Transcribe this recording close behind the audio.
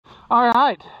All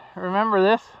right, remember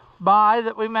this buy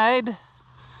that we made?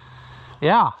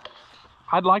 Yeah,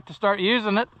 I'd like to start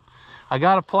using it. I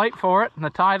got a plate for it and the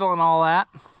title and all that.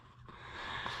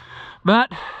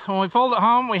 But when we pulled it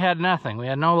home, we had nothing. We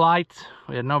had no lights,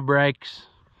 we had no brakes.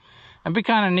 It'd be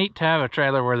kind of neat to have a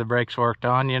trailer where the brakes worked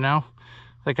on, you know?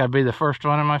 I think I'd be the first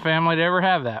one in my family to ever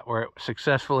have that, where it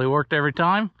successfully worked every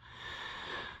time.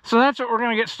 So that's what we're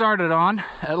gonna get started on,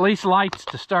 at least lights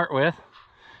to start with.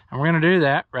 And we're gonna do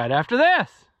that right after this.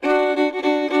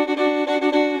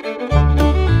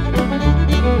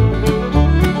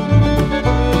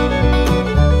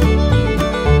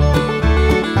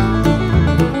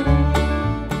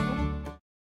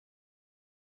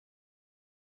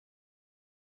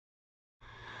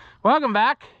 Welcome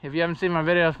back. If you haven't seen my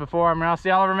videos before, I'm Ross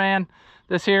the Oliver Man.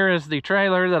 This here is the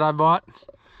trailer that I bought,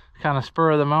 kind of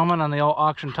spur of the moment on the old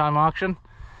auction time auction.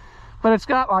 But it's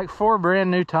got like 4 brand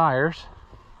new tires.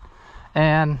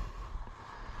 And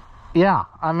yeah,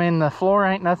 I mean, the floor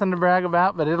ain't nothing to brag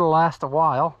about, but it'll last a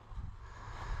while.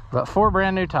 But 4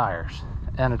 brand new tires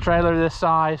and a trailer this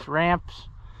size, ramps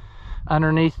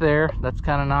underneath there. That's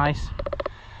kind of nice.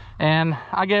 And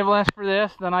I gave less for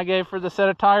this than I gave for the set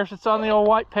of tires that's on the old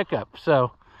white pickup.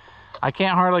 So I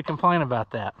can't hardly complain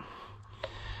about that.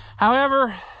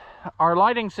 However, our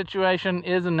lighting situation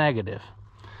is a negative.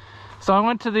 So I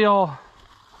went to the old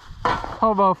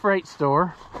Hobo Freight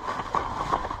store.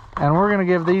 And we're gonna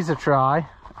give these a try.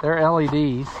 They're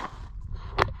LEDs.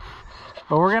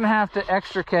 But we're gonna have to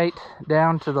extricate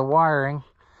down to the wiring.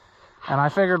 And I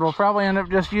figured we'll probably end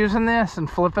up just using this and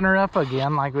flipping her up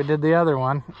again like we did the other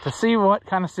one to see what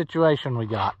kind of situation we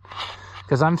got.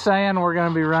 Because I'm saying we're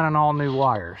gonna be running all new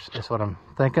wires, is what I'm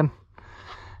thinking.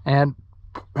 And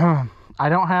I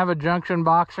don't have a junction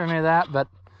box or any of that, but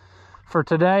for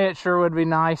today it sure would be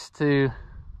nice to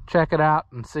check it out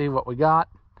and see what we got.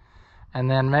 And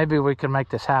then maybe we can make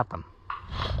this happen.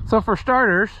 So for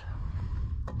starters,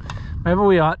 maybe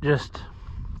we ought just,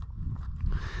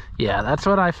 yeah, that's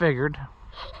what I figured.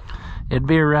 It'd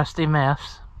be a rusty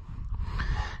mess.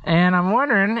 And I'm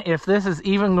wondering if this is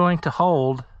even going to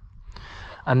hold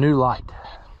a new light.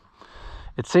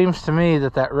 It seems to me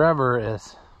that that rubber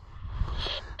is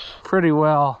pretty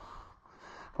well,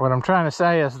 what I'm trying to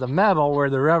say is the metal where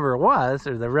the rubber was,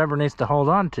 or the rubber needs to hold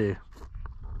on to,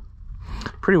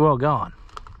 pretty well gone.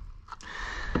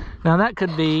 Now that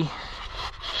could be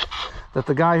that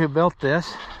the guy who built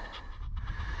this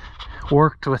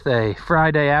worked with a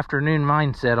Friday afternoon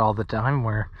mindset all the time,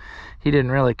 where he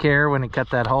didn't really care when he cut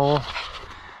that hole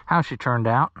how she turned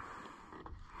out,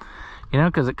 you know,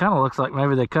 because it kind of looks like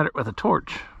maybe they cut it with a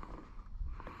torch.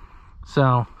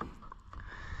 So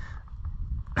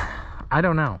I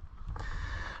don't know.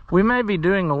 We may be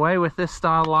doing away with this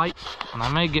style light, and I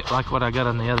may get like what I got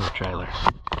on the other trailer.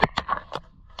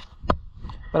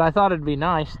 But I thought it'd be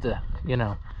nice to, you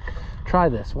know, try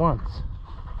this once.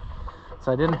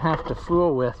 So I didn't have to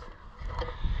fool with,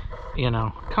 you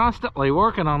know, constantly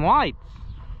working on lights.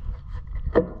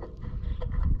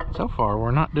 So far,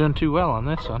 we're not doing too well on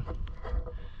this one.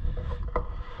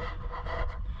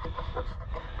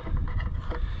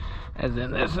 As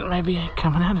in, this maybe ain't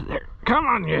coming out of there. Come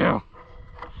on, you!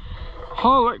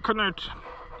 Holy Knut!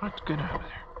 Let's get out of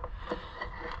there.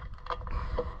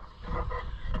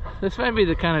 This may be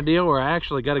the kind of deal where I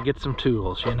actually got to get some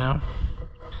tools, you know?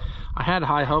 I had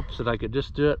high hopes that I could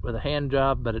just do it with a hand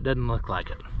job, but it didn't look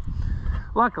like it.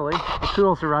 Luckily, the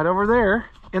tools are right over there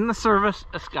in the service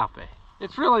escape.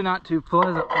 It's really not too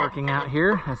pleasant working out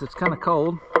here, as it's kind of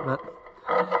cold, but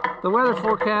the weather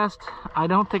forecast, I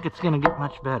don't think it's going to get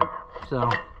much better. So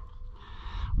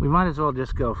we might as well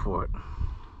just go for it.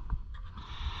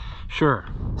 Sure.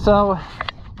 So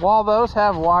while those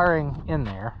have wiring in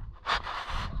there,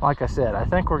 like I said, I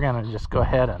think we're going to just go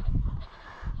ahead and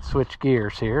switch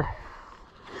gears here.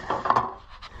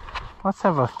 Let's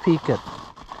have a peek at,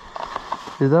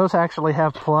 do those actually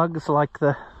have plugs like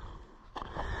the,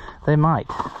 they might.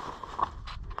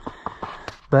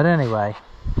 But anyway,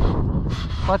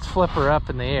 let's flip her up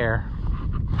in the air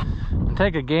and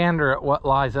take a gander at what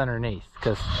lies underneath,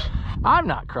 because I'm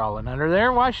not crawling under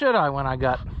there. Why should I when I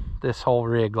got this whole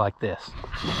rig like this?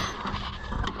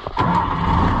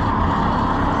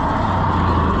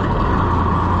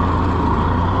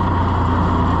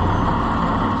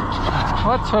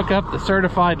 Let's hook up the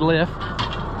certified lift.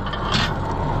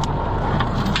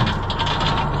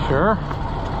 Sure.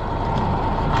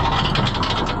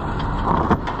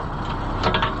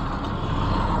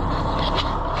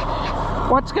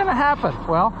 What's gonna happen?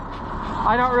 Well,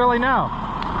 I don't really know.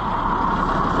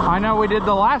 I know we did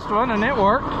the last one and it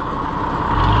worked. It's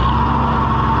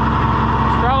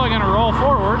probably gonna roll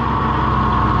forward.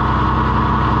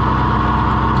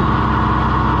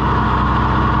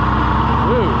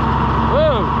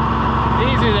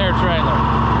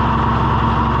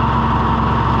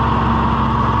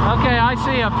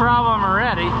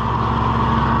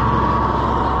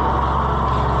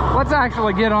 Let's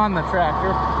actually get on the tractor.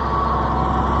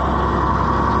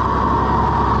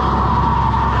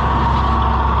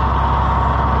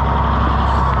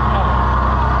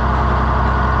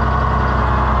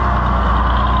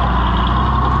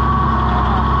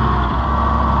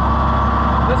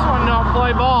 This one don't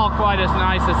play ball quite as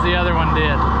nice as the other one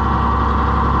did.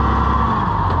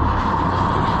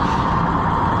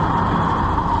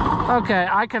 Okay,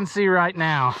 I can see right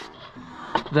now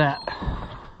that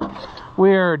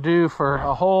we are due for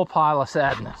a whole pile of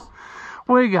sadness.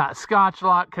 We got Scotch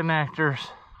lock connectors,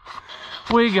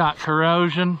 we got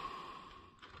corrosion,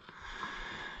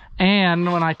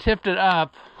 and when I tipped it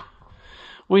up,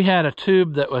 we had a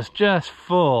tube that was just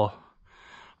full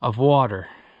of water.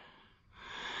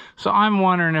 So I'm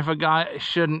wondering if a guy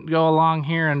shouldn't go along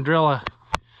here and drill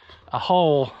a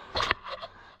hole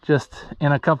just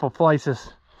in a couple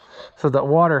places so that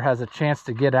water has a chance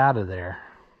to get out of there.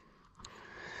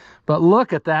 But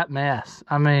look at that mess.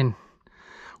 I mean,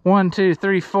 1, 2,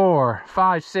 3, 4,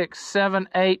 5, 6, 7,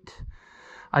 8.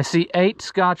 I see 8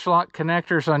 Scotch lock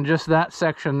connectors on just that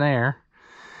section there.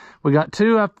 We got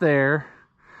 2 up there.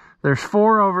 There's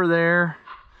 4 over there.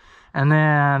 And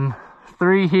then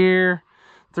 3 here,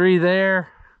 3 there.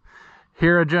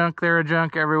 Here a junk, there a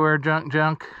junk, everywhere junk,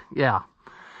 junk. Yeah.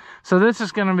 So this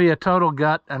is going to be a total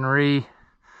gut and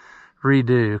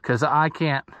redo, because I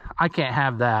can't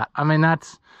have that. I mean,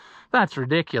 that's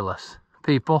ridiculous,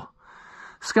 people.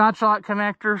 Scotch lock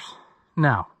connectors,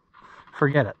 no,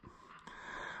 forget it.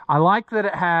 I like that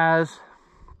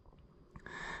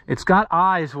it's got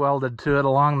eyes welded to it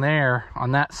along there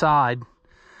on that side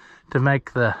to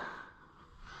make the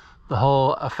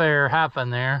whole affair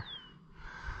happen there.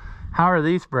 How are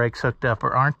these brakes hooked up,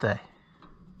 or aren't they?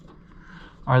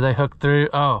 Are they hooked through?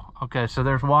 Oh, okay, so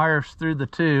there's wires through the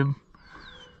tube.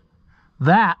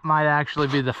 That might actually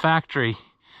be the factory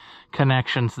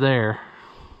connections there.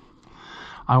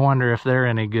 I wonder if they're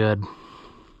any good.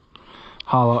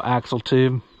 Hollow axle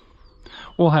tube.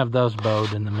 We'll have those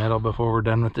bowed in the middle before we're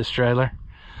done with this trailer.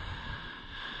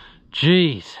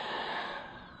 Jeez.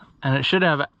 And it should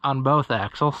have on both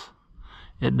axles.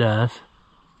 It does.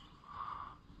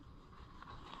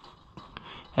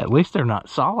 At least they're not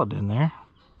solid in there.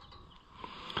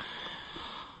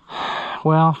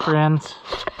 Well, friends,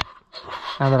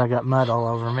 now that I got mud all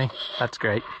over me, that's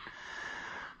great.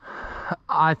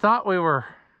 I thought we were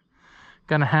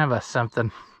gonna have us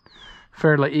something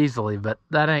fairly easily, but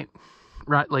that ain't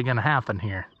rightly gonna happen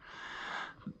here.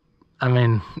 I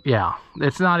mean, yeah,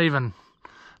 it's not even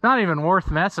worth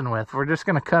messing with. We're just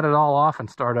gonna cut it all off and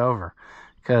start over,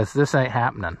 because this ain't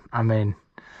happening. I mean,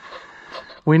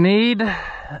 we need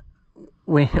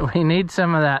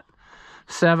some of that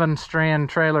 7-strand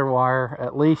trailer wire,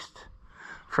 at least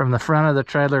from the front of the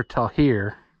trailer till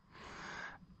here,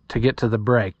 to get to the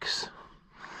brakes.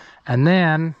 And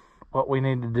then what we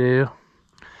need to do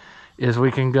is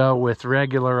we can go with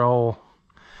regular old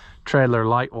trailer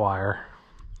light wire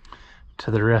to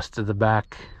the rest of the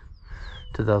back,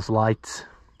 to those lights.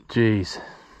 Geez.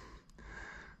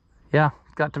 Yeah,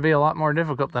 it's got to be a lot more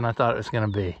difficult than I thought it was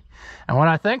going to be. And what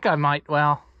I think I might,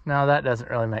 well, no, that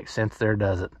doesn't really make sense there,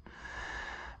 does it?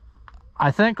 I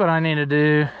think what I need to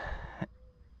do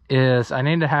is I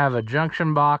need to have a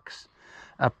junction box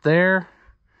up there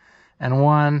and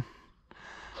one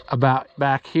about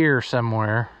back here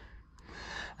somewhere.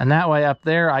 And that way up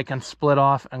there I can split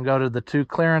off and go to the 2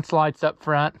 clearance lights up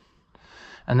front.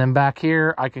 And then back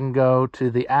here I can go to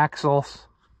the axles.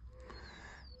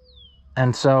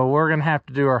 And so we're going to have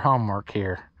to do our homework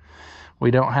here.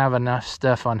 We don't have enough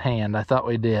stuff on hand. I thought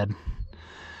we did.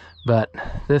 But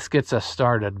this gets us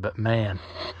started. But man,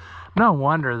 no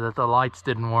wonder that the lights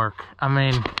didn't work. I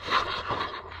mean,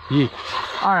 yeah.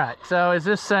 All right, so is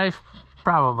this safe?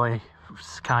 Probably,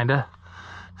 kinda.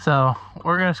 So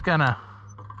we're just gonna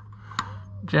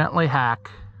gently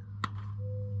hack.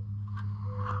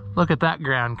 Look at that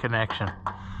ground connection.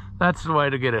 That's the way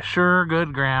to get a sure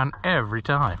good ground every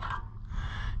time.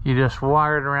 You just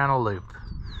wire it around a loop.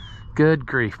 Good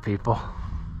grief, people.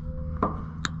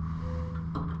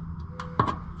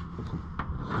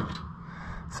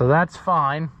 So that's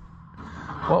fine.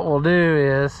 What we'll do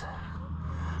is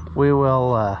we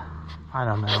will, I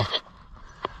don't know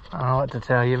what to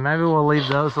tell you. Maybe we'll leave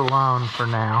those alone for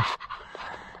now.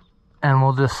 And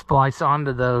we'll just splice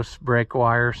onto those brake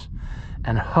wires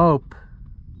and hope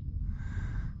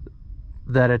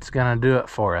that it's gonna do it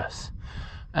for us.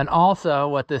 And also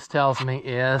what this tells me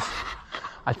is,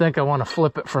 I think I wanna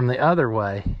flip it from the other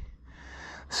way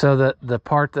so that the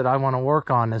part that I wanna work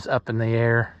on is up in the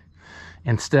air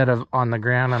instead of on the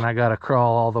ground and I gotta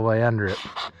crawl all the way under it.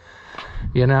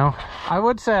 You know, I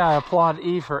would say I applaud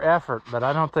E for effort, but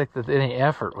I don't think that any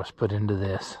effort was put into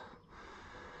this.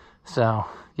 So,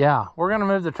 yeah, we're going to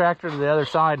move the tractor to the other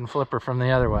side and flip her from the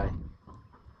other way.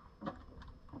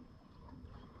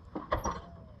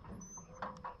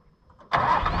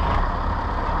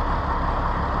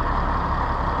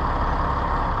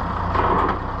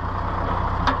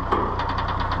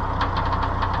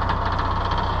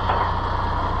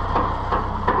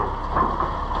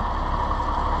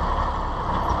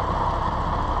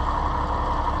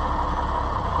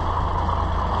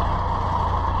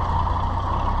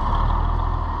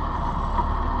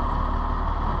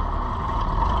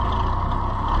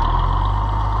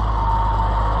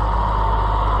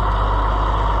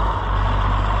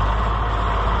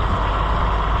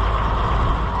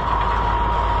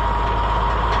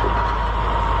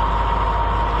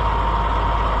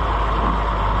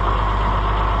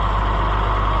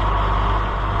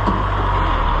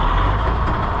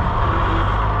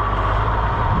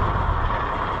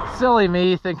 Silly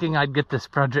me thinking I'd get this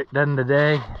project done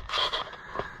today.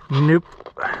 Nope.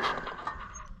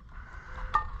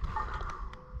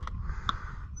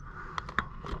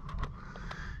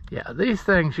 Yeah, these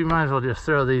things, you might as well just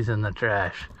throw these in the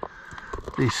trash.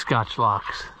 These Scotch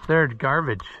locks. They're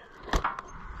garbage.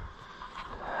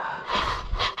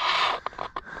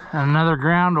 And another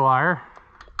ground wire.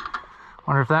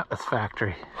 Wonder if that was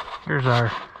factory. Here's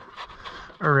our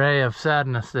array of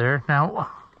sadness there. Now,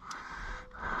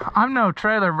 I'm no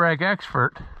trailer brake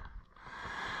expert,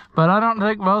 but I don't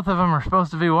think both of them are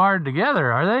supposed to be wired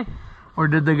together, are they? Or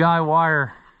did the guy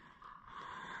wire?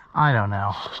 I don't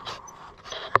know.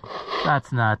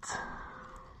 That's nuts.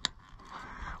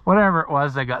 Whatever it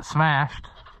was, they got smashed.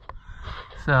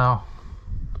 So,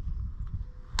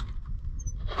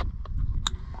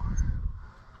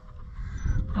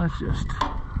 let's just,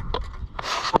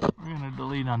 we're gonna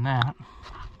delete on that.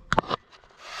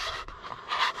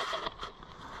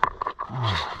 Oh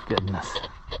my goodness.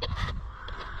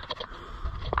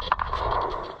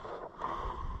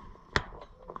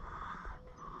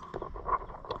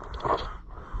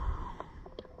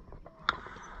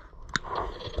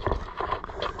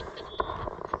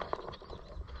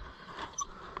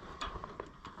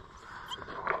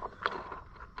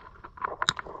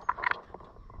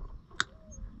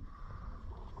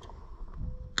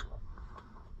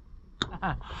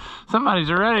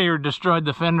 Somebody's already destroyed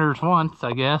the fenders once,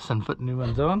 I guess, and put new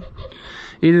ones on.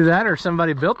 Either that or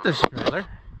somebody built this trailer.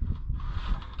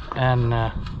 And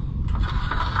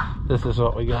this is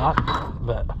what we got.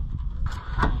 But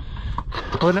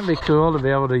wouldn't it be cool to be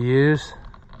able to use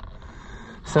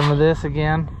some of this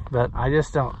again? But I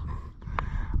just don't,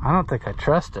 I don't think I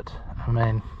trust it. I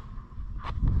mean,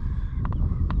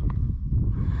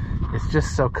 it's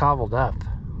just so cobbled up.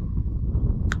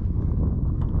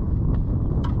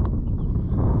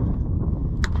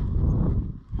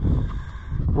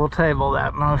 We'll table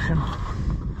that motion.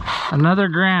 Another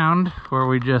ground where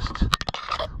we just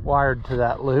wired to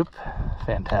that loop.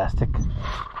 Fantastic.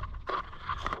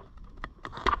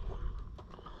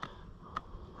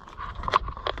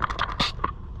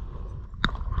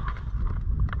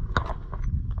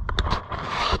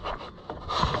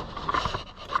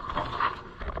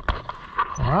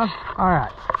 All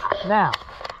right. Now,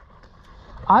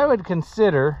 I would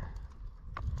consider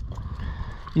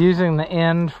using the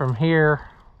end from here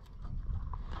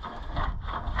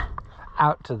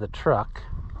out to the truck.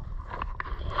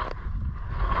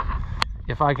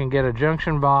 If I can get a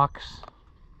junction box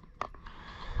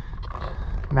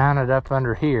mounted up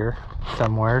under here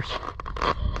somewheres.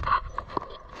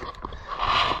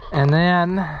 And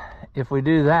then if we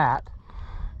do that,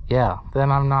 yeah,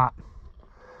 then I'm not,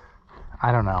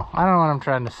 I don't know what I'm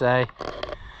trying to say.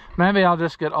 Maybe I'll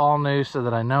just get all new so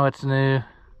that I know it's new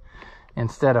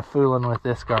instead of fooling with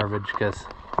this garbage, because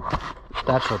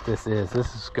that's what this is.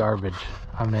 This is garbage.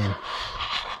 I mean,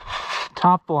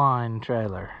 top line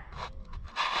trailer.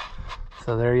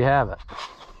 So there you have it.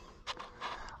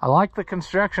 I like the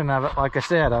construction of it. Like I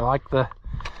said, I like the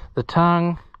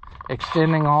tongue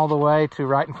extending all the way to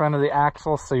right in front of the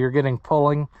axle, so you're getting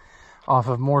pulling off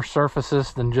of more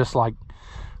surfaces than just like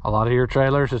a lot of your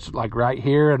trailers. It's like right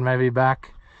here and maybe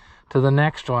back to the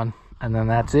next one, and then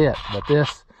that's it. But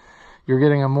this, you're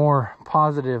getting a more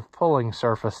positive pulling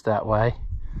surface that way.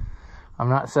 I'm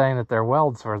not saying that their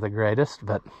welds were the greatest,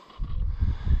 but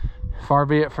far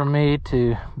be it from me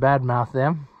to badmouth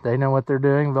them. They know what they're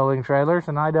doing building trailers,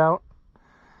 and I don't.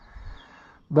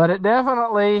 But it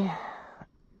definitely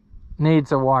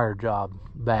needs a wire job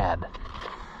bad,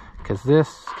 because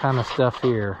this kind of stuff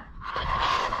here,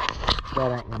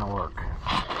 that ain't gonna work.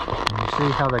 And you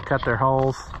see how they cut their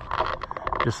holes?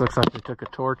 Just looks like they took a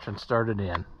torch and started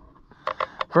in.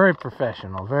 Very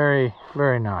professional, very,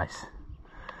 very nice.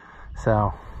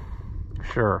 So,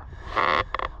 sure.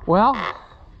 Well,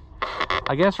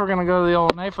 I guess we're gonna go to the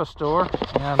old NAPA store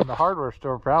and the hardware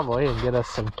store probably and get us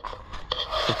some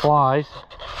supplies.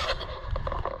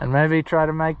 And maybe try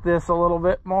to make this a little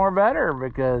bit more better,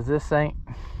 because this ain't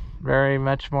very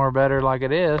much more better like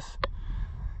it is.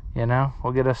 You know,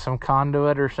 we'll get us some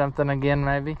conduit or something again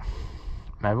maybe.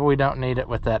 Maybe we don't need it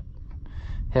with that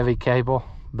heavy cable,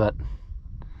 but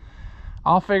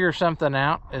I'll figure something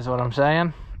out is what I'm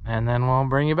saying, and then we'll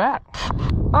bring you back.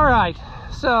 All right,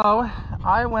 so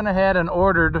I went ahead and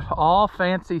ordered all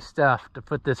fancy stuff to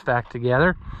put this back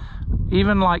together,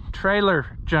 even like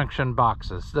trailer junction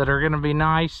boxes that are going to be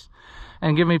nice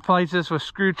and give me places with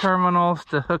screw terminals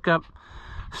to hook up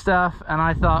stuff. And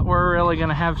I thought, we're really going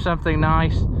to have something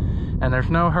nice and there's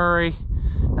no hurry.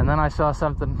 And then I saw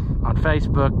something on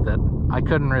Facebook that I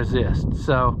couldn't resist,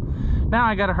 so now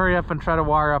I got to hurry up and try to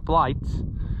wire up lights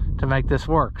to make this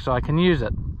work so I can use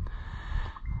it.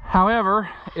 However,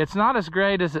 it's not as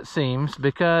great as it seems,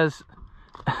 because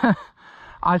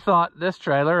I thought this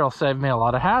trailer will save me a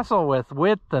lot of hassle with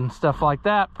width and stuff like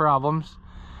that problems.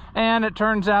 And it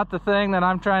turns out the thing that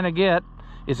I'm trying to get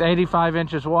is 85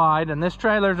 inches wide, and this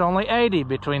trailer's only 80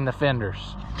 between the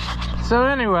fenders. So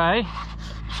anyway,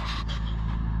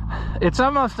 it's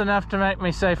almost enough to make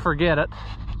me say forget it,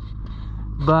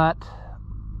 but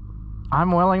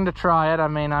I'm willing to try it. I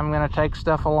mean, I'm going to take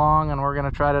stuff along and we're going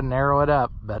to try to narrow it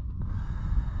up, but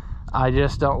I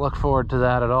just don't look forward to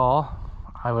that at all.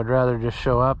 I would rather just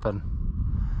show up and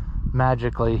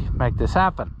magically make this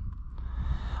happen.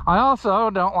 I also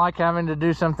don't like having to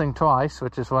do something twice,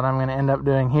 which is what I'm going to end up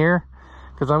doing here,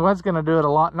 because I was going to do it a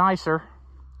lot nicer,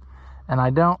 and I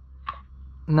don't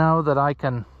know that I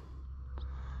can,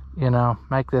 you know,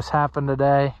 make this happen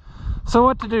today. So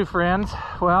what to do, friends?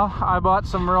 Well, I bought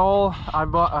some roll. I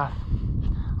bought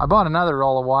another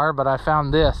roll of wire, but I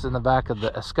found this in the back of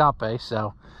the escape,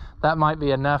 so that might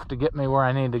be enough to get me where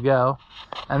I need to go.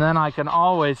 And then I can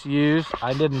always use,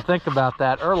 I didn't think about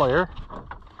that earlier,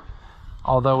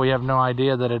 although we have no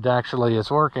idea that it actually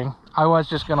is working. I was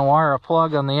just going to wire a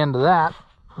plug on the end of that,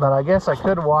 but I guess I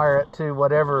could wire it to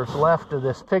whatever's left of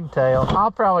this pigtail.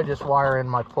 I'll probably just wire in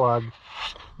my plug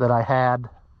that I had,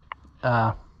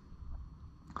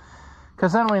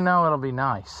 because then we know it'll be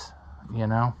nice, you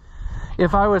know.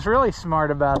 If I was really smart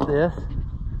about this,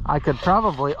 I could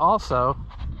probably also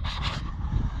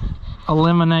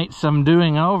eliminate some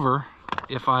doing over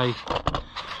if I,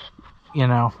 you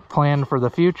know, plan for the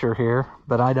future here,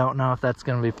 but I don't know if that's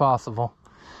going to be possible.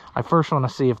 I first want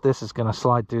to see if this is going to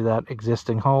slide through that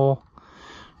existing hole.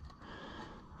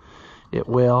 It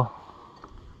will.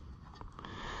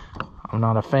 I'm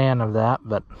not a fan of that,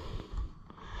 but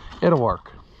it'll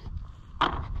work.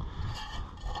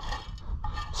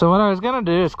 So what I was going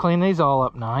to do is clean these all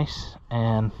up nice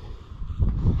and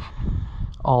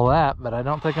all that, but I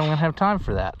don't think I'm going to have time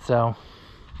for that. So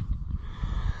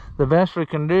the best we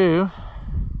can do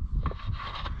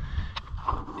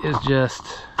is just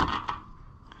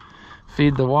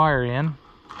feed the wire in.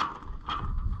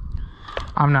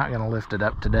 I'm not going to lift it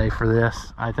up today for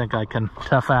this. I think I can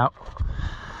tough out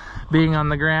being on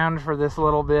the ground for this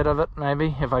little bit of it,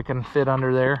 maybe, if I can fit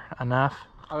under there enough.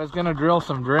 I was going to drill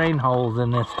some drain holes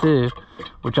in this too,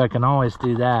 which I can always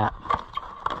do that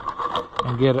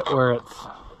and get it where it's,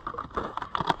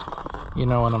 you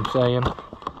know what I'm saying,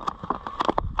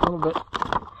 a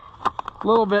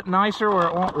little bit nicer where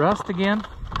it won't rust again.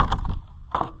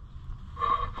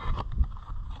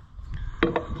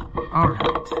 All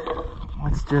right,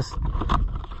 let's just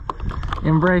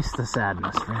embrace the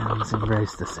sadness, friends.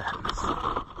 Embrace the sadness.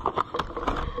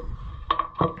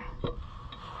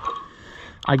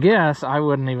 I guess I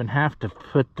wouldn't even have to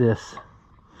put this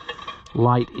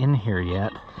light in here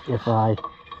yet if I...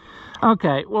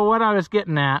 Okay, well, what I was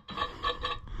getting at,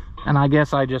 and I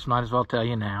guess I just might as well tell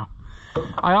you now,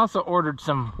 I also ordered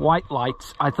some white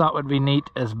lights I thought would be neat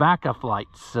as backup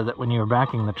lights, so that when you were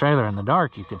backing the trailer in the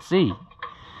dark, you could see.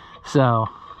 So,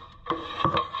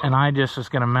 and I just was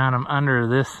going to mount them under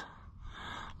this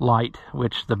light,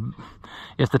 which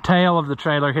if the tail of the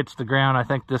trailer hits the ground, I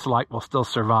think this light will still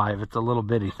survive. It's a little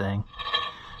bitty thing,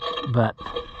 but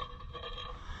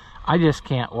I just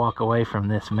can't walk away from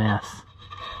this mess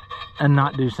and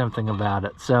not do something about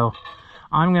it. So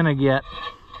I'm going to get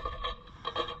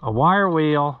a wire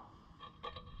wheel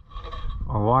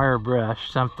or wire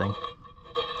brush, something,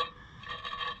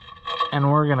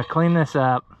 and we're going to clean this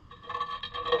up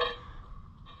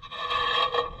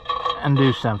and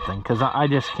do something, because I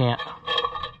just can't,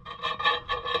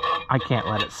 I can't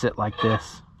let it sit like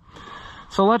this.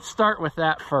 So let's start with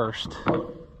that first.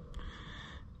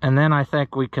 And then I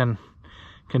think we can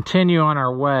continue on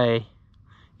our way.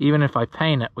 Even if I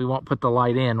paint it, we won't put the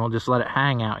light in. We'll just let it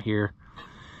hang out here.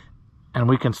 And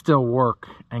we can still work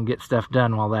and get stuff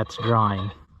done while that's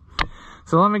drying.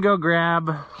 So let me go grab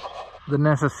the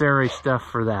necessary stuff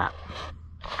for that.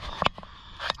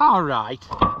 All right.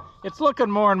 It's looking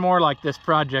more and more like this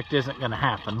project isn't going to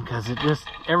happen because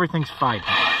everything's fighting.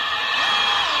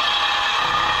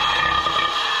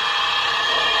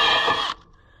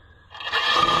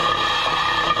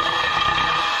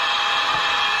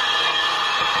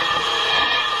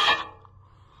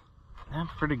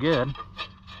 That's pretty good. Of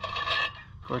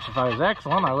course, if I was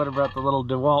excellent, I would have brought the little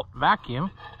DeWalt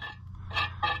vacuum.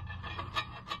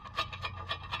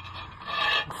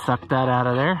 Suck that out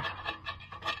of there.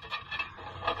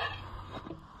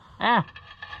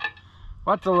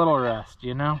 What's a little rust,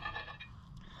 you know?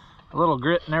 A little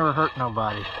grit never hurt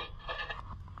nobody.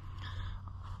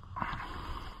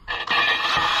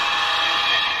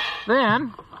 Then,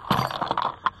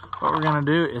 what we're gonna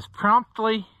do is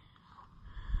promptly,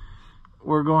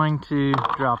 we're going to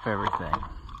drop everything.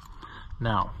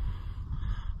 No.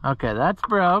 Okay, that's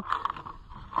broke.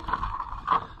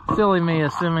 Silly me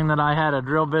assuming that I had a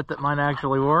drill bit that might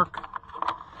actually work.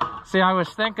 See, I was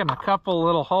thinking a couple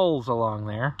little holes along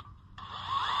there.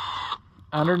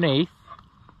 Underneath.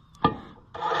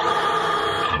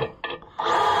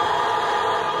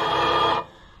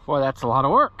 Boy, that's a lot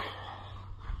of work.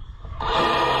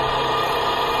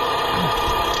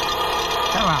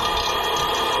 Come on.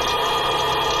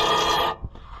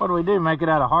 What do we do? Make it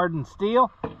out of hardened steel?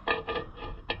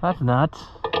 That's nuts.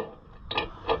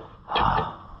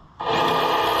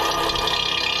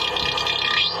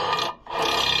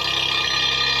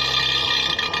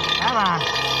 Come on.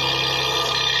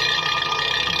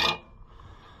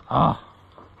 Oh.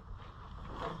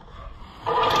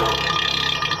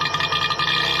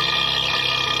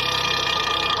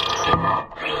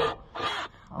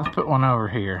 Let's put one over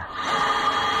here.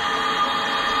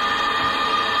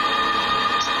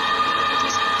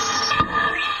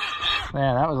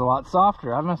 Man, that was a lot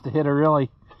softer. I must have hit a really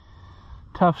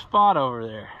tough spot over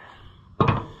there.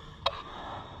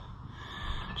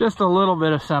 Just a little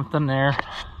bit of something there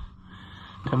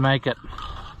to make it,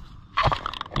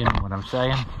 you know what I'm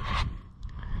saying?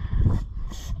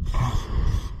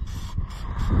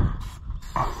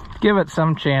 Give it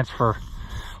some chance for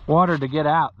water to get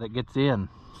out that gets in.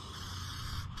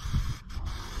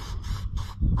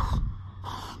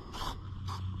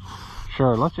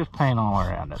 Sure, let's just paint all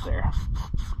around it there.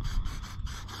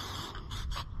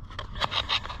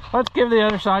 Let's give the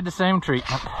other side the same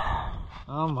treatment.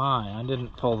 Oh my, I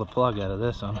didn't pull the plug out of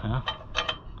this one, huh?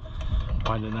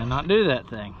 Why did I not do that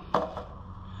thing?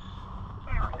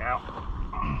 There we go.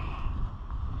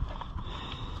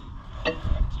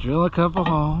 Let's drill a couple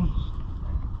holes.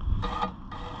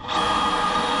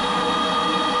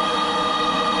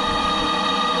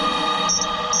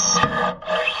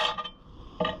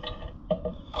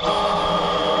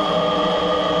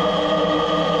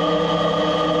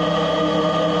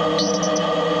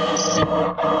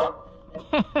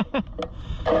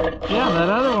 Yeah, that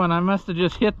other one I must have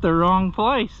just hit the wrong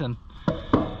place and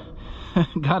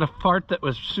got a part that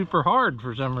was super hard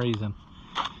for some reason.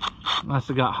 Must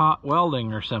have got hot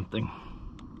welding or something.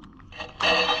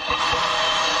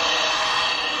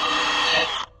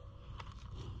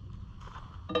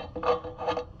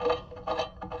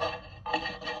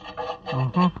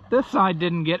 This side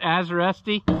didn't get as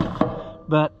rusty,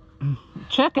 but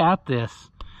check out this.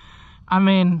 I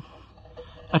mean,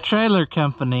 a trailer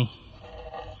company,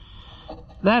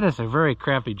 that is a very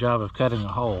crappy job of cutting a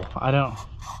hole.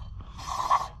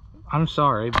 I'm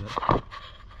sorry, but.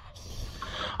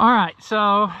 All right,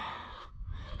 so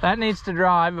that needs to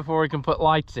dry before we can put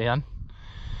lights in.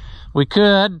 We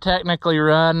could technically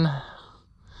run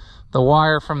the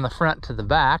wire from the front to the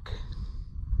back.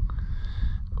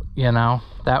 You know,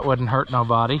 that wouldn't hurt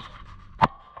nobody.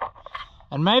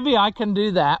 And maybe I can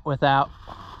do that without,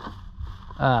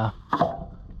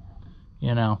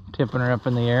 you know, tipping her up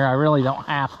in the air. I really don't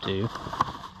have to.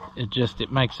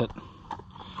 It makes it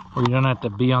where you don't have to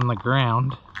be on the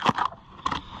ground.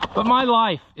 But my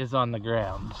life is on the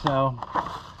ground, so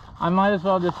I might as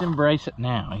well just embrace it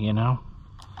now, you know.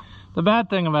 The bad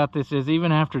thing about this is,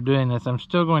 even after doing this, I'm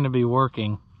still going to be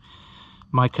working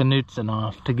my Knudsen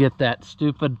off to get that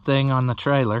stupid thing on the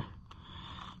trailer.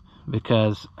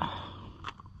 Because,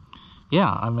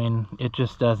 yeah, I mean, it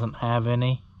just doesn't have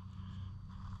any,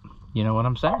 you know what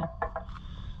I'm saying?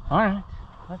 All right.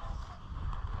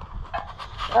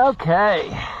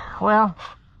 Okay, well,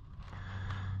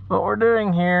 what we're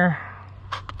doing here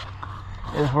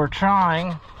is we're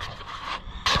trying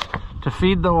to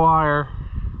feed the wire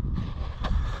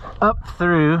up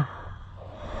through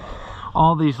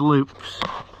all these loops.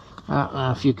 I don't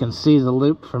know if you can see the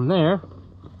loop from there,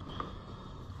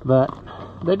 but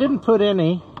they didn't put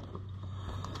any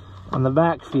on the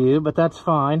back view, but that's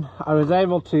fine. I was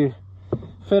able to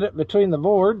fit it between the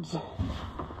boards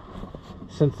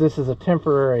since this is a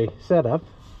temporary setup,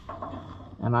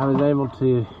 and I was able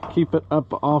to keep it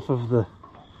up off of the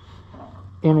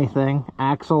anything,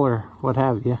 axle or what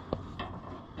have you.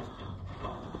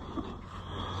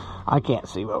 I can't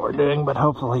see what we're doing, but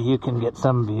hopefully you can get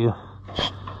some view.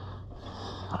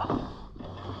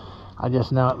 I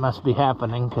just know it must be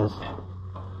happening because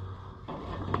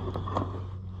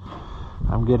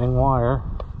I'm getting wire.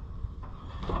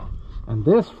 And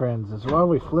this, friends, is why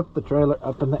we flip the trailer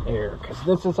up in the air, because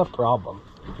this is a problem.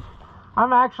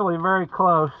 I'm actually very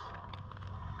close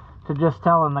to just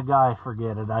telling the guy,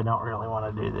 forget it, I don't really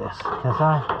want to do this, because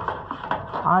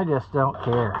I just don't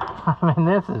care. I mean,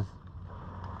 this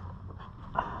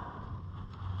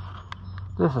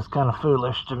is kind of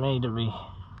foolish to me to be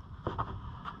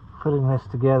putting this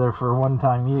together for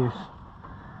one-time use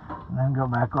and then go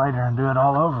back later and do it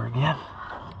all over again.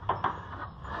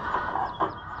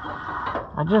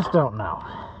 I just don't know.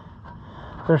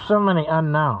 There's so many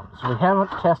unknowns. We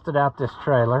haven't tested out this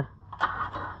trailer.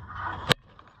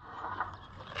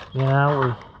 You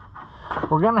know,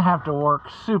 we're gonna have to work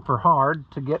super hard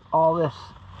to get all this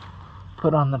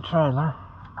put on the trailer.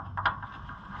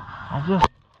 I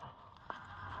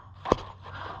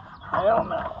don't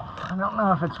know. I don't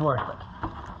know if it's worth it.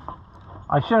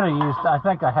 I should have used, I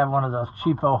think I have one of those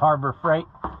cheapo Harbor Freight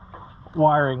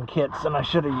wiring kits, and I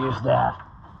should have used that.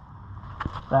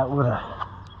 That would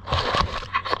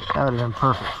have been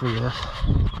perfect for this.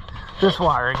 This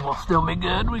wiring will still be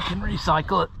good. We can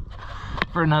recycle it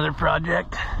for another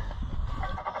project.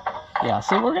 Yeah,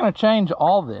 so we're gonna change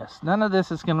all this. None of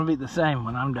this is gonna be the same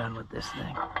when I'm done with this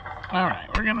thing. All right,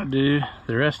 we're gonna do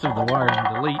the rest of the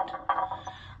wiring delete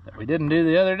that we didn't do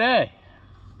the other day.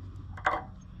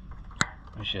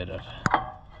 We should have.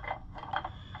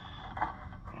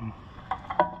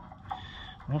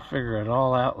 We'll figure it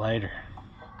all out later.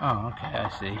 Oh, okay, I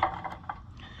see.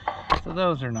 So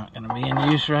those are not going to be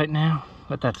in use right now,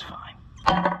 but that's fine.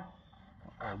 What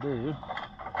I'll do,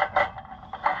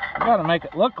 I got to make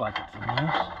it look like it's in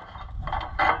use,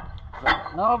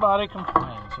 so nobody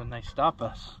complains when they stop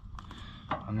us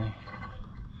on the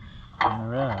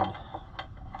road.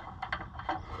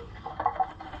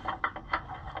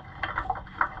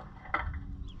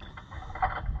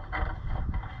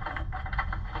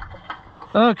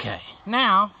 Okay,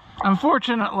 now,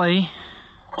 unfortunately,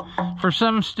 for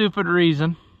some stupid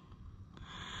reason,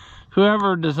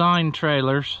 whoever designed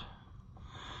trailers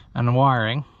and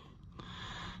wiring,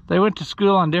 they went to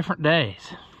school on different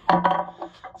days.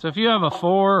 So if you have a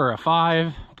 4 or a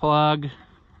 5 plug,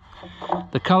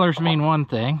 the colors mean one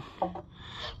thing.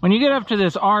 When you get up to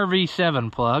this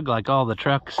RV7 plug, like all the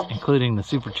trucks, including the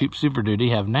Super Cheap Super Duty,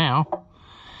 have now,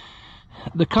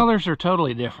 the colors are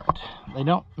totally different. They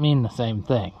don't mean the same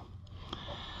thing.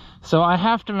 So I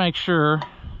have to make sure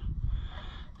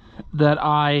that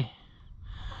I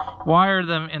wire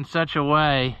them in such a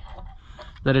way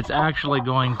that it's actually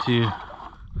going to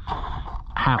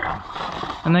happen.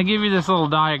 And they give you this little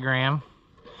diagram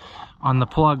on the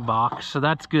plug box, so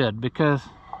that's good, because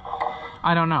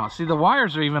I don't know. See, the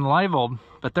wires are even labeled,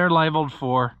 but they're labeled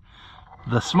for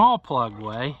the small plug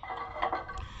way,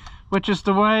 which is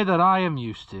the way that I am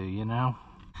used to, you know.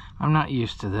 I'm not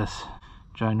used to this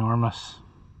ginormous,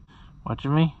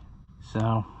 watching me,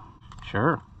 so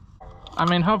sure. I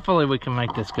mean, hopefully we can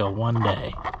make this go one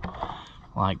day,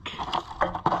 like,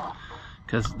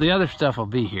 because the other stuff will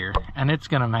be here, and it's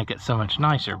gonna make it so much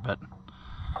nicer, but.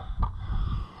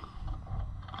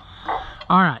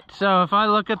 All right, so if I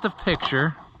look at the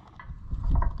picture,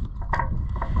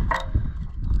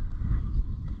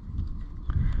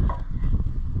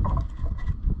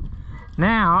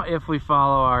 now, if we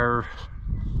follow our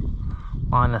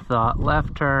line of thought,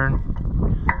 left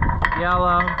turn,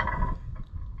 yellow,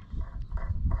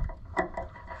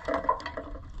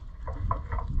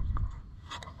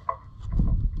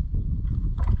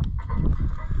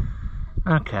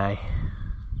 okay,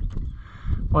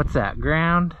 what's that,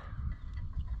 ground?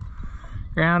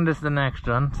 Ground is the next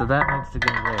one, so that needs to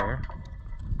go there.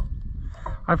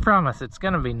 I promise it's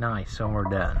gonna be nice when we're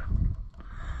done.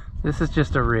 This is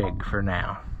just a rig for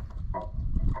now,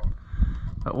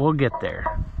 but we'll get there.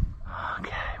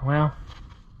 Okay, well,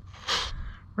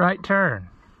 right turn.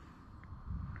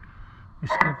 We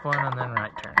skip one and then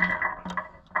right turn.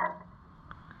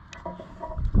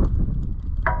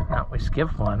 No, we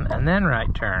skip one and then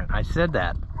right turn. I said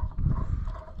that.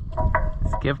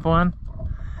 Skip one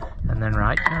and then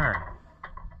right turn.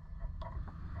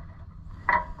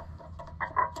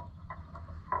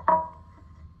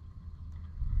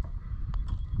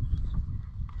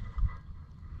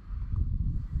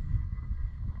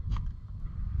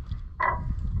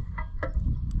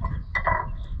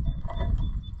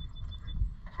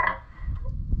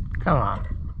 Come on.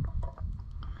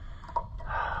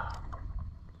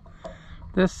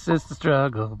 This is the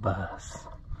struggle bus.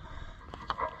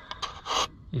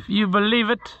 If you believe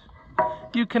it,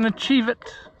 you can achieve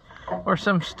it. Or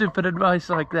some stupid advice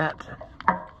like that.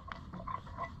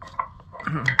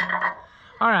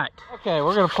 All right. Okay,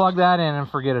 we're gonna plug that in and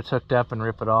forget it's hooked up and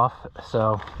rip it off.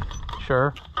 So,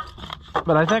 sure.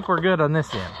 But I think we're good on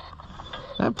this end.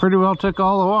 That pretty well took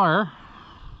all the wire.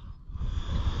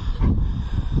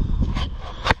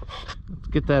 Let's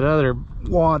get that other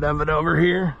wad of it over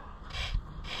here.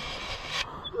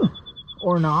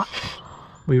 Or not.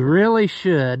 We really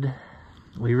should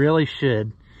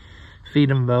feed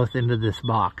them both into this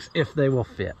box if they will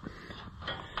fit.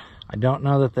 I don't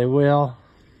know that they will,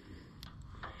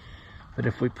 but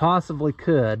if we possibly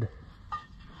could,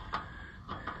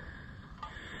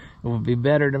 it would be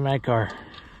better to make our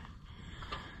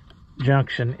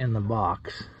junction in the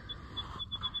box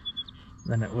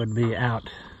than it would be out.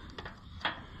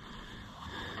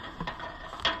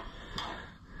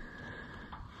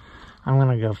 I'm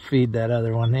gonna go feed that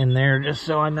other one in there just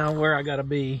so I know where I gotta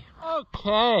be.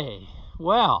 Okay,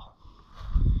 well,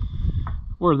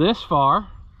 we're this far.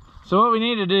 So what we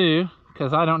need to do,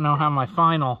 because I don't know how my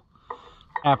final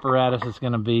apparatus is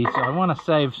gonna be, so I wanna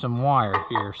save some wire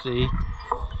here, see?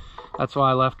 That's why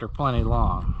I left her plenty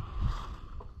long.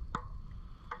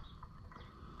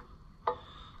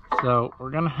 So we're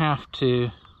gonna have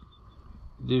to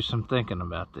do some thinking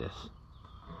about this.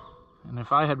 And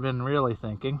if I had been really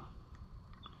thinking,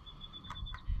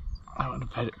 I would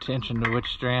have paid attention to which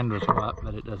strand was what,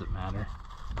 but it doesn't matter.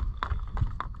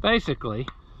 Basically,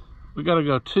 we got to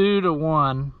go 2 to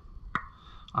 1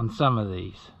 on some of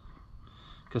these.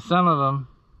 Because some of them,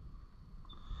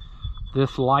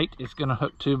 this light is going to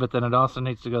hook to, but then it also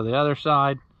needs to go the other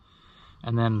side.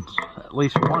 And then at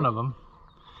least one of them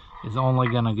is only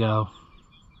going to go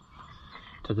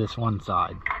to this one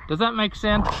side. Does that make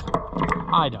sense?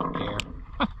 I don't care.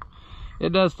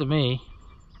 It does to me.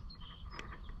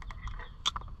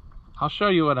 I'll show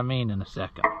you what I mean in a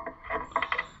second.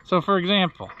 So for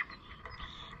example,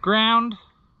 ground,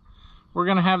 we're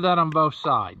gonna have that on both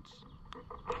sides.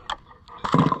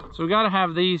 So we gotta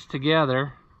have these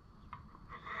together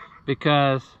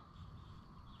because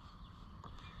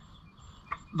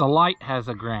the light has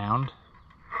a ground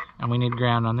and we need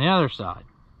ground on the other side.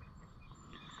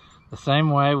 The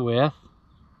same way with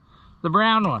the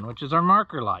brown one, which is our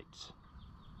marker lights.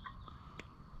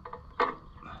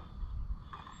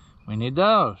 We need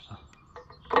those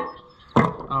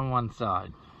on one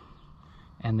side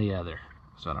and the other.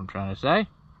 That's what I'm trying to say.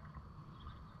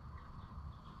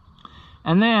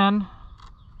 And then,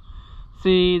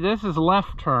 see, this is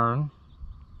left turn.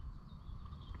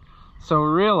 So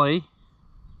really,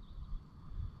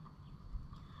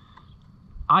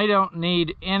 I don't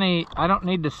need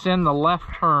to send the left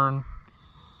turn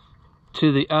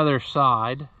to the other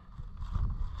side.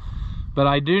 But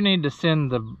I do need to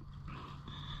send the...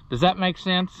 Does that make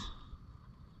sense?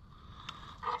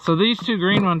 So these two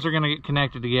green ones are going to get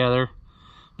connected together,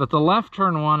 but the left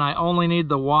turn one, I only need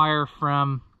the wire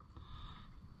from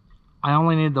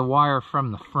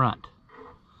the front,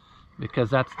 because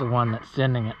that's the one that's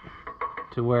sending it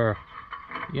to where,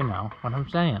 you know what I'm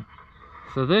saying.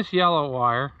 So this yellow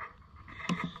wire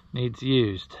needs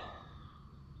used.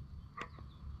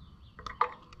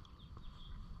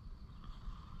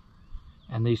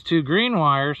 And these two green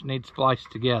wires need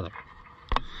spliced together.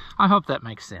 I hope that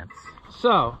makes sense.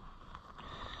 So,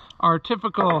 our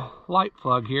typical light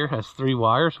plug here has 3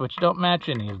 wires, which don't match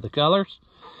any of the colors,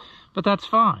 but that's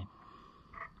fine,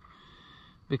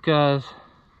 because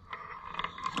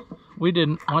we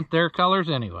didn't want their colors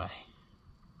anyway.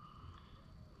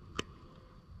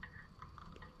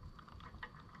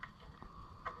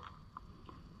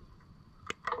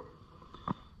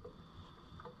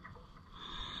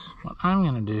 What I'm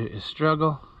going to do is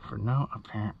struggle for no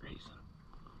apparent reason.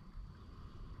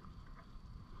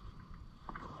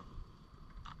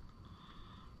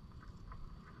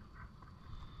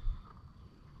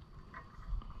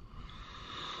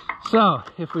 So,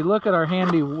 if we look at our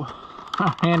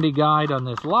handy guide on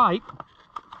this light,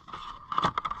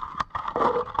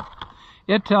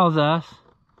 it tells us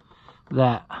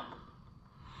that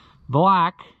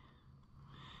black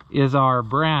is our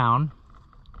brown,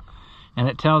 and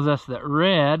it tells us that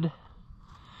red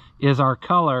is our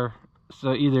color,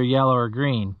 so either yellow or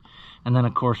green, and then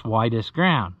of course white is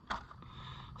ground.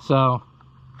 So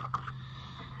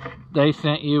they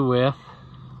sent you with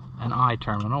an I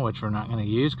terminal, which we're not going to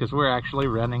use because we're actually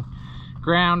running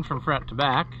ground from front to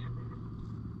back.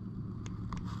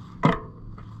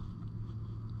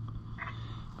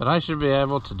 But I should be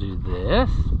able to do this.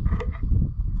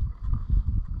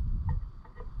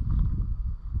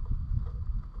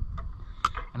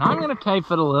 And I'm going to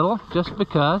tape it a little, just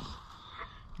because.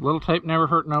 A little tape never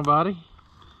hurt nobody.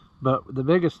 But the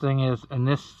biggest thing is, in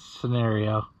this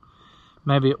scenario,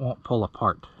 maybe it won't pull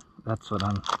apart. That's what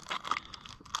I'm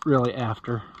really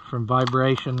after, from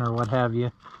vibration or what have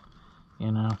you.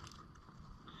 You know,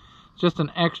 just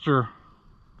an extra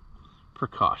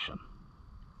precaution.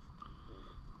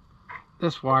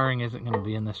 This wiring isn't going to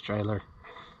be in this trailer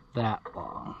that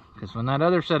long, because when that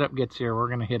other setup gets here, we're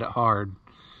going to hit it hard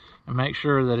and make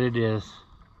sure that it is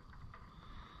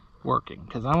working,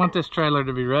 because I want this trailer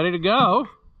to be ready to go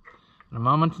at a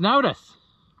moment's notice,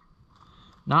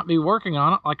 not be working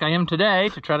on it like I am today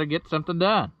to try to get something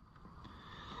done.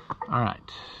 All right,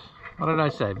 what did I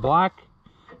say? Black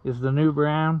is the new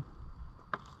brown.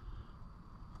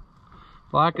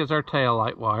 Black is our tail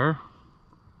light wire.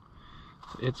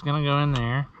 So it's gonna go in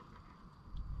there.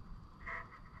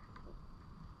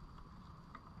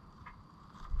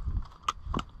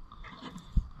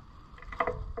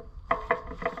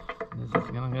 This is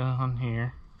gonna go on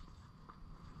here.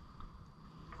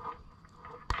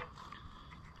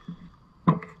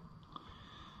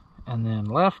 And then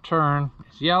left turn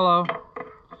is yellow,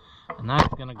 and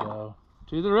that's gonna go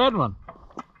to the red one.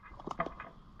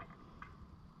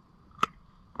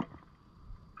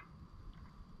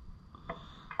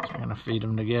 So we're gonna feed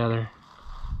them together.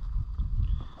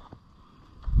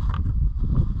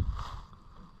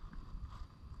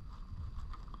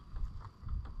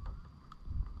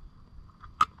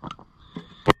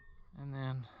 And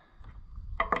then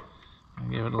I'll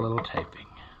give it a little taping.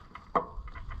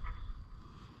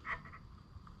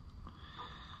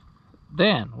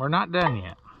 Then, we're not done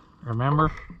yet,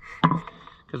 remember?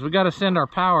 Because we got to send our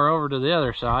power over to the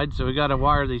other side, so we got to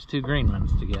wire these two green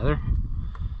ones together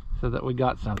so that we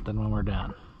got something when we're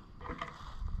done.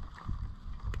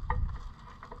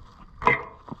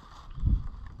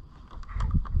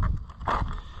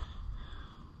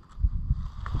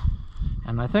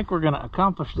 And I think we're going to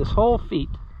accomplish this whole feat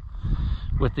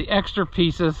with the extra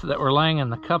pieces that were laying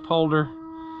in the cup holder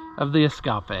of the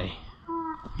escape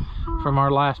from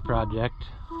our last project.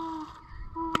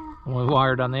 We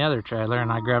wired on the other trailer,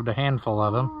 and I grabbed a handful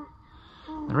of them.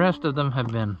 The rest of them have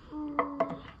been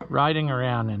riding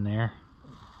around in there,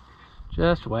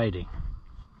 just waiting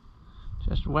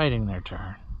their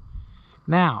turn.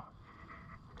 Now,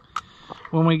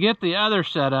 when we get the other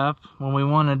setup, when we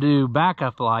want to do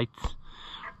backup lights,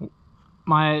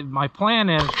 my plan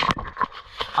is,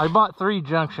 I bought 3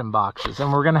 junction boxes,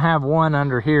 and we're going to have one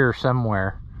under here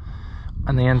somewhere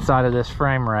on the inside of this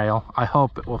frame rail. I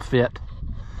hope it will fit.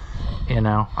 You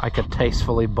know, I could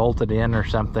tastefully bolt it in or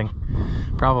something,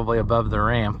 probably above the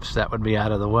ramps. That would be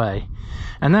out of the way.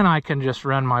 And then I can just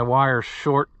run my wires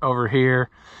short over here.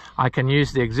 I can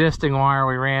use the existing wire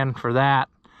we ran for that,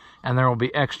 and there will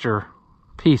be extra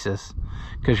pieces,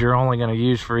 because you're only going to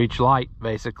use for each light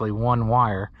basically one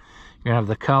wire. You're going to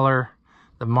have the color,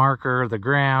 the marker, the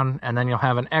ground, and then you'll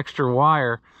have an extra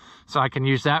wire, so I can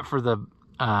use that for the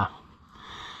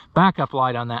backup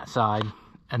light on that side,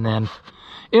 and then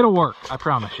it'll work, I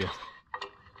promise you.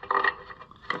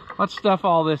 Let's stuff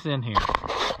all this in here.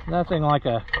 Nothing like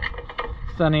a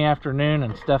sunny afternoon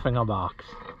and stuffing a box.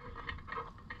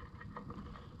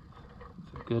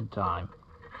 It's a good time.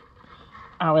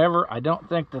 However, I don't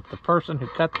think that the person who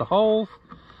cut the holes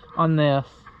on this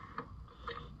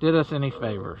did us any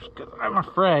favors, because I'm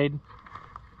afraid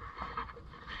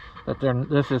that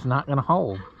this is not going to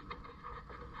hold,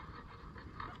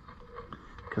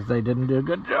 because they didn't do a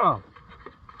good job.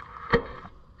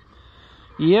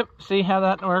 Yep, see how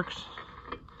that works?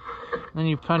 Then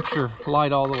you punch your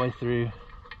light all the way through.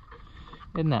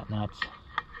 Isn't that nuts?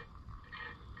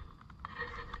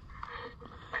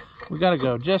 We got to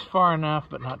go just far enough,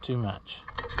 but not too much.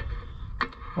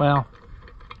 Well,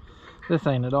 this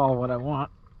ain't at all what I want.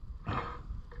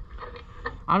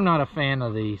 I'm not a fan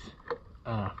of these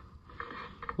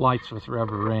lights with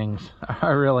rubber rings. I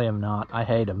really am not. I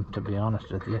hate them, to be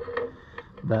honest with you.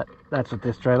 But that's what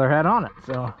this trailer had on it,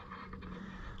 so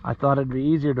I thought it'd be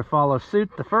easier to follow suit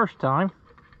the first time.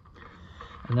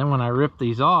 And then when I rip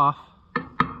these off,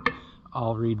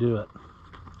 I'll redo it.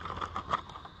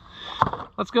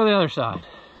 Let's go the other side.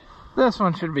 This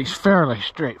one should be fairly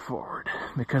straightforward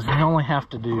because we only have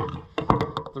to do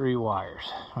 3 wires.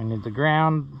 We need the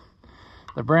ground,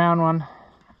 the brown one,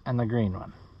 and the green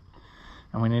one.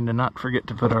 And we need to not forget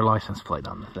to put our license plate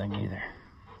on the thing either.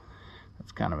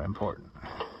 That's kind of important.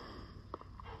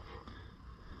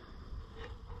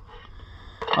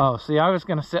 Oh, see, I was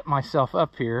going to set myself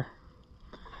up here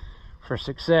for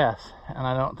success, and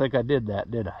I don't think I did that,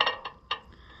 did I?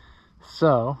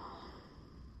 So,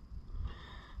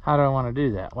 how do I want to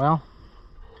do that? Well,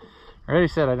 I already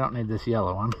said I don't need this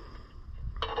yellow one,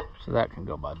 so that can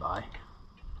go bye-bye.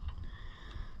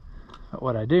 But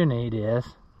what I do need is,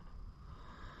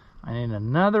 I need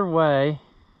another way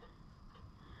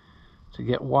to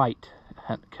get white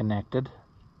connected.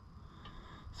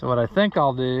 So what I think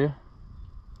I'll do,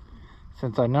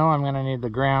 since I know I'm going to need the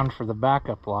ground for the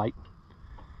backup light,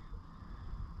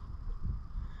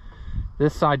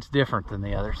 this side's different than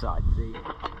the other side. See,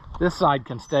 this side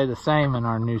can stay the same in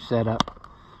our new setup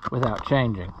without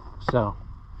changing. So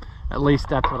at least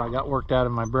that's what I got worked out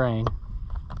in my brain.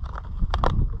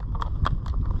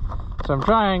 So I'm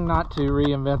trying not to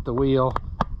reinvent the wheel.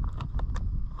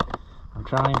 I'm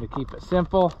trying to keep it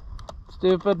simple,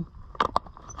 stupid,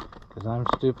 because I'm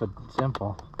stupid and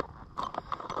simple.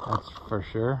 That's for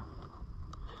sure.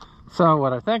 So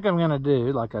what I think I'm going to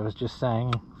do, like I was just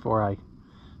saying before I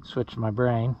switch my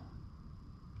brain,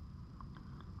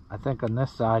 I think on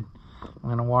this side I'm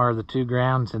going to wire the 2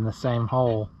 grounds in the same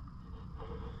hole,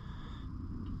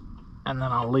 and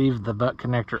then I'll leave the butt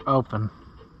connector open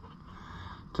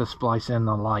to splice in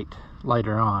the light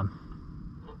later on.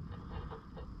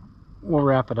 We'll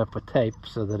wrap it up with tape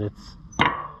so that it's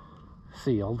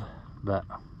sealed, but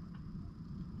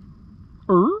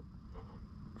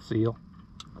seal.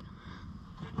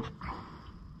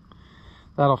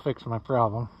 That'll fix my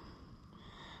problem.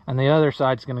 And the other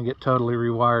side's going to get totally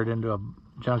rewired into a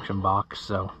junction box,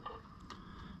 so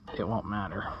it won't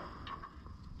matter.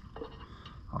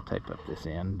 I'll tape up this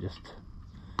end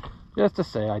just to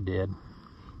say I did.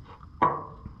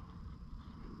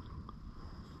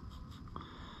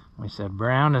 We said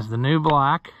brown is the new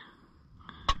black,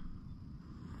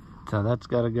 so that's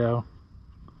got to go.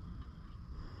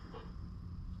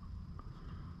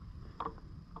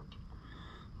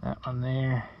 That one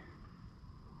there,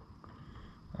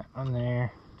 that one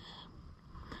there,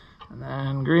 and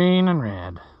then green and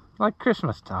red, like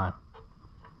Christmas time.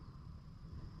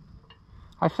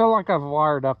 I feel like I've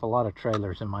wired up a lot of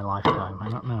trailers in my lifetime. I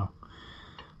don't know.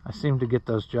 I seem to get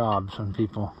those jobs when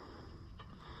people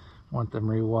want them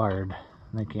rewired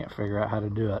and they can't figure out how to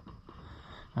do it.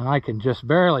 And I can just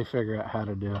barely figure out how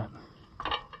to do it.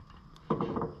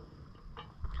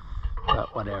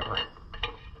 But whatever.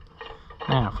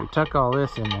 Now, if we tuck all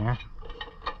this in there,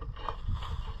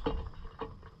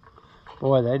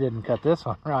 boy, they didn't cut this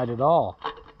one right at all.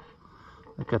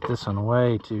 They cut this one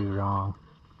way too wrong.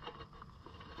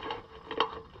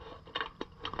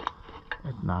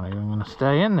 It's not even going to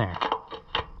stay in there.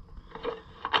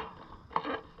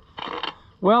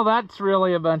 Well, that's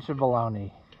really a bunch of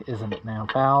baloney, isn't it now,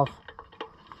 pals?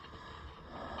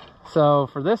 So,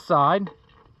 for this side,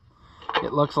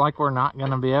 it looks like we're not going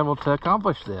to be able to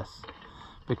accomplish this,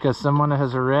 because someone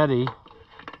has already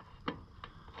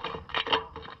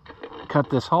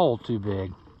cut this hole too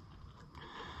big.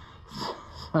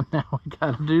 So now we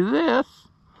got to do this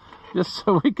just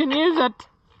so we can use it.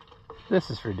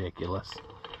 This is ridiculous.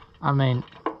 I mean,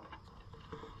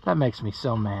 that makes me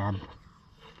so mad.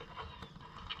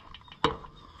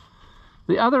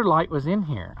 The other light was in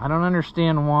here. I don't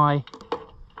understand why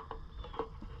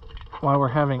we're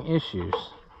having issues.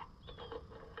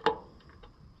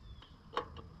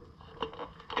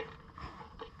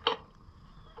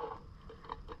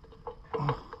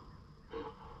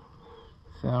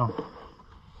 So,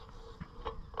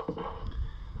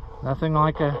 nothing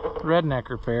like a redneck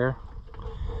repair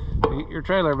to get your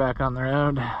trailer back on the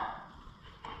road.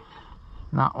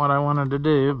 Not what I wanted to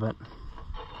do, but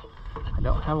I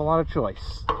don't have a lot of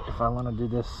choice if I want to do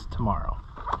this tomorrow.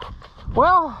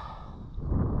 Well,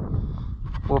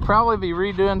 we'll probably be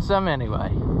redoing some anyway,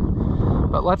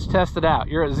 but let's test it out.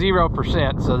 You're at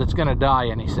 0%, so it's going to die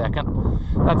any second.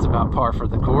 That's about par for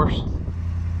the course.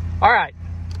 All right,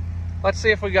 let's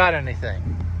see if we got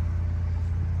anything.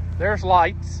 There's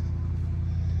lights.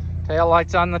 Tail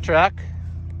lights on the truck.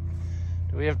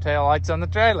 Do we have tail lights on the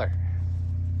trailer?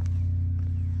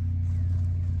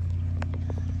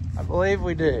 I believe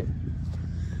we do.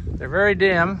 They're very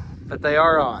dim, but they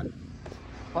are on.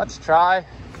 Let's try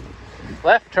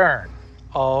left turn.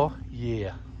 Oh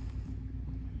yeah.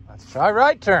 Let's try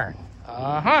right turn.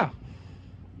 Uh-huh.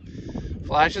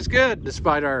 Flash is good,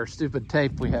 despite our stupid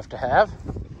tape we have to have.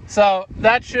 So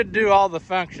that should do all the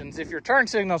functions. If your turn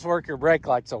signals work, your brake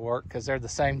lights will work because they're the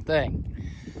same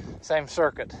thing, same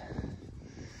circuit.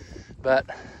 But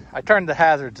I turned the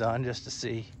hazards on just to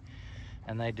see,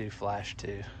 and they do flash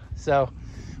too. So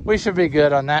we should be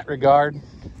good on that regard.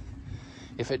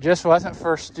 If it just wasn't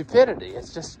for stupidity,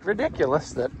 it's just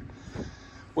ridiculous that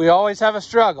we always have a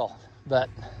struggle, but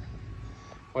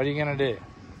what are you gonna do?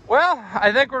 Well,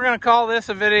 I think we're gonna call this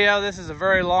a video. This is a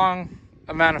very long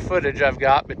amount of footage I've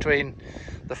got between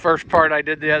the first part I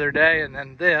did the other day and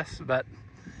then this, but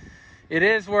it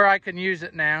is where I can use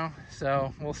it now,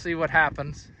 so we'll see what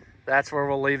happens. That's where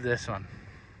we'll leave this one.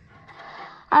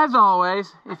 As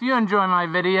always, if you enjoy my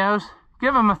videos,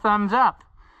 give them a thumbs up.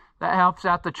 That helps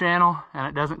out the channel and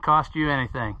it doesn't cost you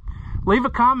anything. Leave a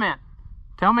comment.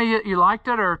 Tell me that you liked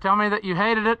it or tell me that you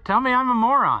hated it. Tell me I'm a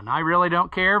moron. I really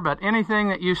don't care, but anything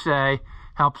that you say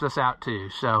helps us out too.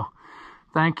 So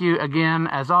thank you again,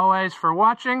 as always, for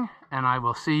watching, and I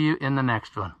will see you in the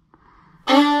next one.